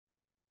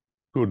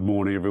Good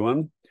morning,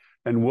 everyone,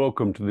 and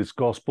welcome to this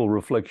Gospel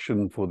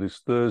reflection for this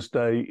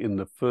Thursday in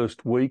the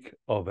first week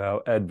of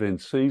our Advent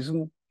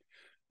season.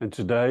 And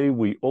today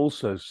we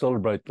also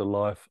celebrate the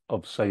life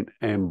of St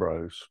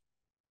Ambrose.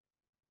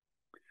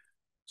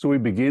 So we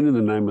begin in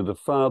the name of the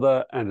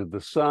Father, and of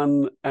the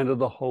Son, and of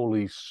the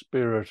Holy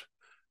Spirit.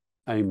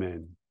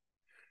 Amen.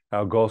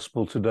 Our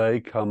Gospel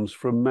today comes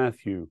from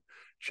Matthew,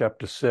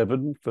 chapter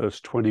 7, verse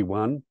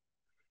 21,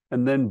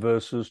 and then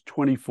verses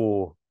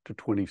 24 to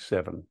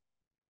 27.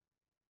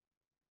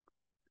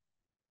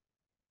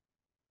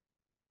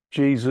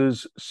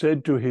 Jesus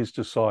said to his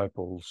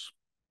disciples,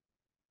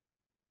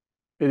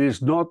 "It is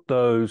not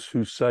those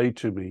who say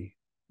to me,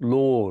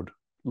 'Lord,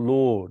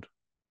 Lord,'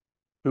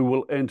 who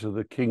will enter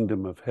the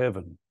kingdom of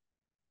heaven,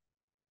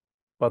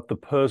 but the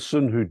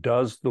person who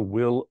does the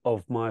will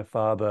of my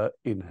Father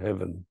in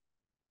heaven.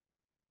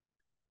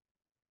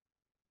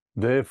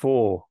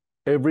 Therefore,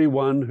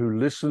 everyone who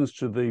listens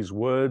to these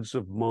words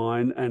of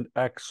mine and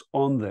acts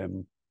on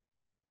them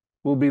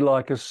will be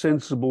like a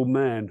sensible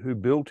man who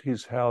built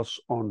his house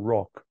on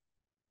rock.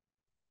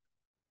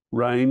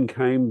 Rain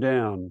came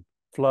down,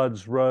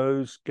 floods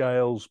rose,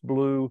 gales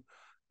blew,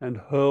 and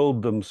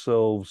hurled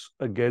themselves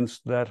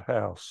against that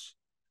house,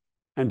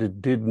 and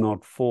it did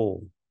not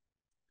fall.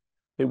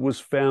 It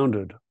was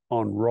founded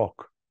on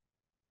rock.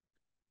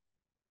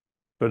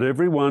 But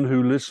everyone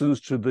who listens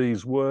to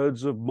these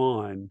words of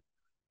mine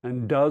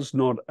and does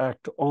not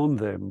act on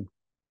them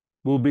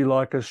will be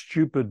like a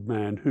stupid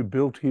man who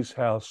built his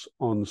house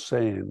on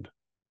sand.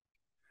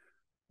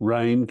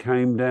 Rain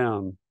came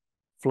down,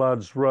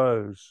 floods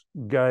rose,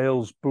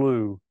 gales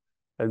blew,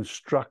 and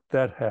struck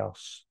that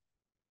house,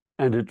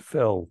 and it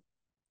fell.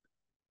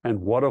 And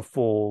what a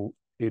fall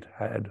it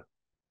had."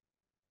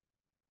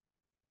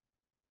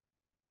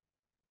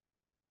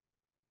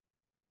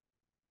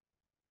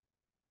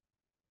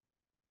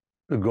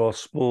 The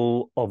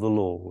Gospel of the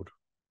Lord.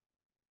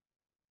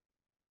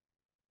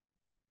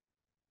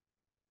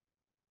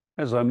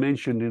 As I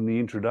mentioned in the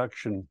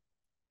introduction,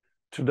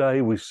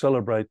 today we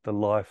celebrate the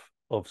life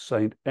of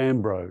St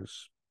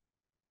Ambrose.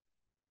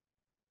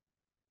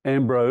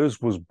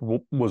 Ambrose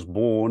was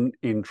born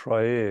in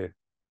Trier,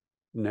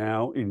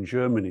 now in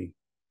Germany,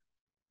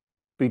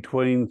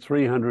 between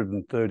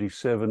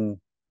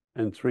 337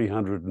 and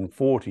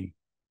 340.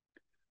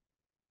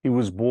 He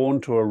was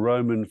born to a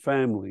Roman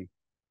family.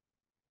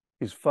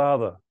 His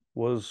father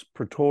was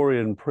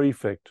praetorian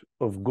prefect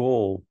of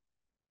Gaul.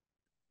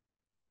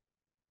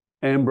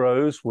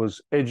 Ambrose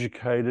was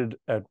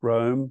educated at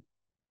Rome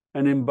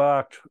and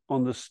embarked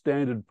on the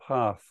standard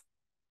path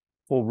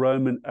for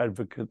Roman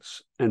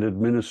advocates and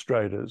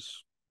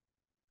administrators.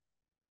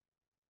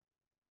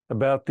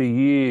 About the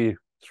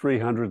year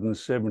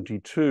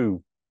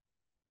 372,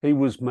 he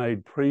was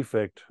made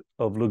prefect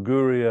of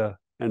Liguria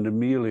and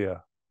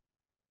Emilia,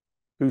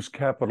 whose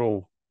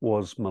capital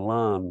was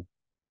Milan.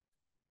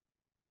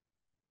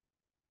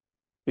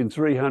 In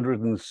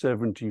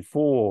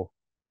 374,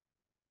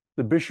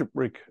 the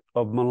bishopric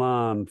of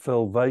Milan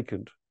fell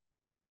vacant,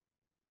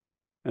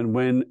 and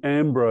when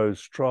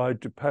Ambrose tried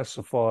to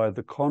pacify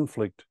the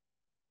conflict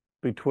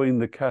between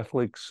the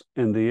Catholics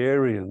and the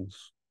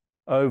Arians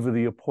over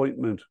the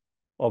appointment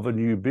of a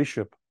new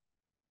bishop,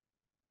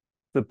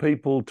 the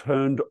people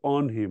turned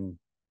on him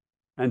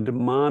and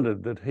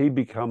demanded that he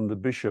become the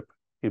bishop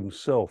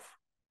himself.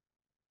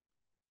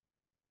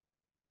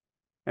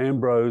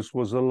 Ambrose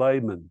was a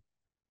layman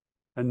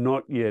and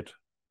not yet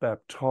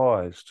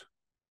baptized,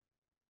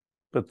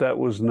 but that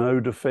was no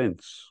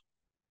defense.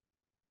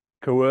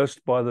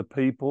 Coerced by the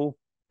people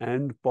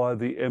and by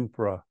the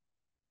emperor,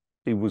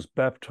 he was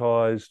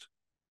baptized,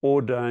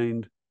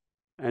 ordained,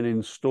 and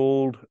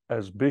installed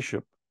as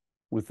bishop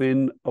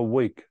within a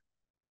week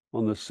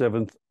on the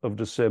 7th of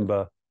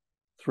December,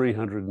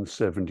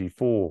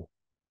 374.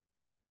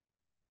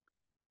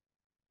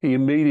 He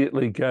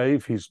immediately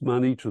gave his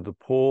money to the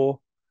poor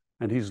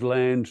and his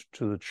land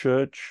to the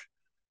church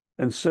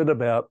and set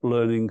about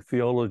learning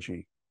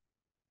theology.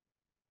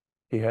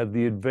 He had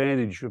the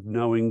advantage of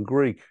knowing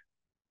Greek,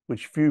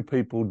 which few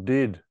people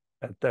did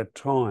at that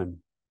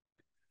time.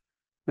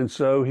 And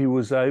so he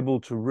was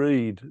able to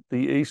read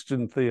the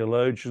Eastern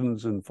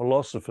theologians and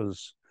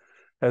philosophers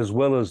as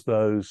well as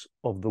those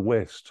of the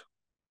West.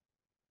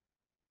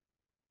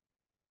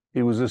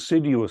 He was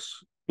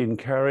assiduous in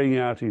carrying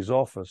out his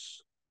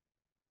office,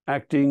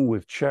 acting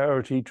with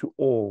charity to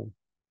all,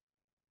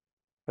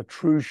 a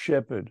true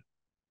shepherd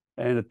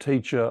and a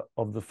teacher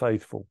of the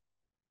faithful.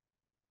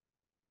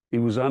 He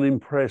was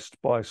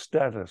unimpressed by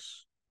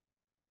status,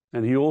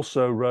 and he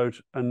also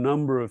wrote a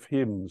number of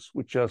hymns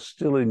which are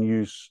still in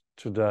use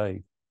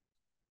today.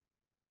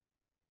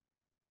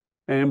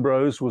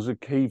 Ambrose was a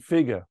key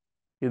figure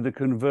in the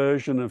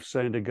conversion of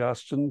St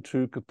Augustine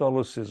to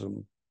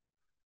Catholicism,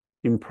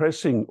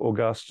 impressing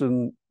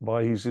Augustine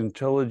by his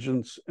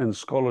intelligence and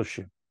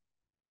scholarship.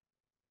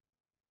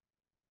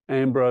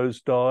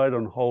 Ambrose died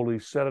on Holy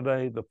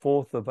Saturday, the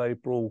 4th of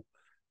April,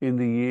 in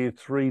the year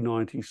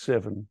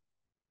 397.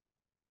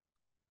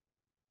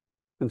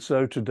 And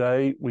so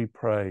today we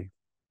pray,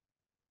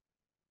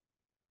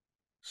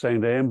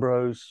 St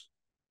Ambrose,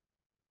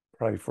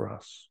 pray for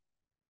us.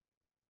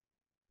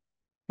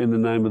 In the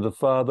name of the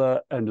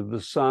Father, and of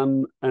the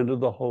Son, and of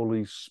the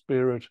Holy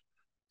Spirit.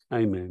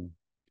 Amen.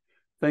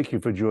 Thank you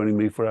for joining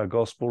me for our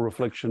gospel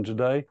reflection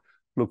today.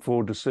 Look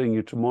forward to seeing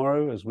you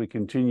tomorrow as we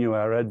continue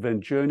our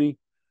Advent journey.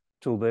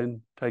 Till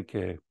then, take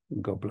care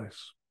and God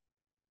bless.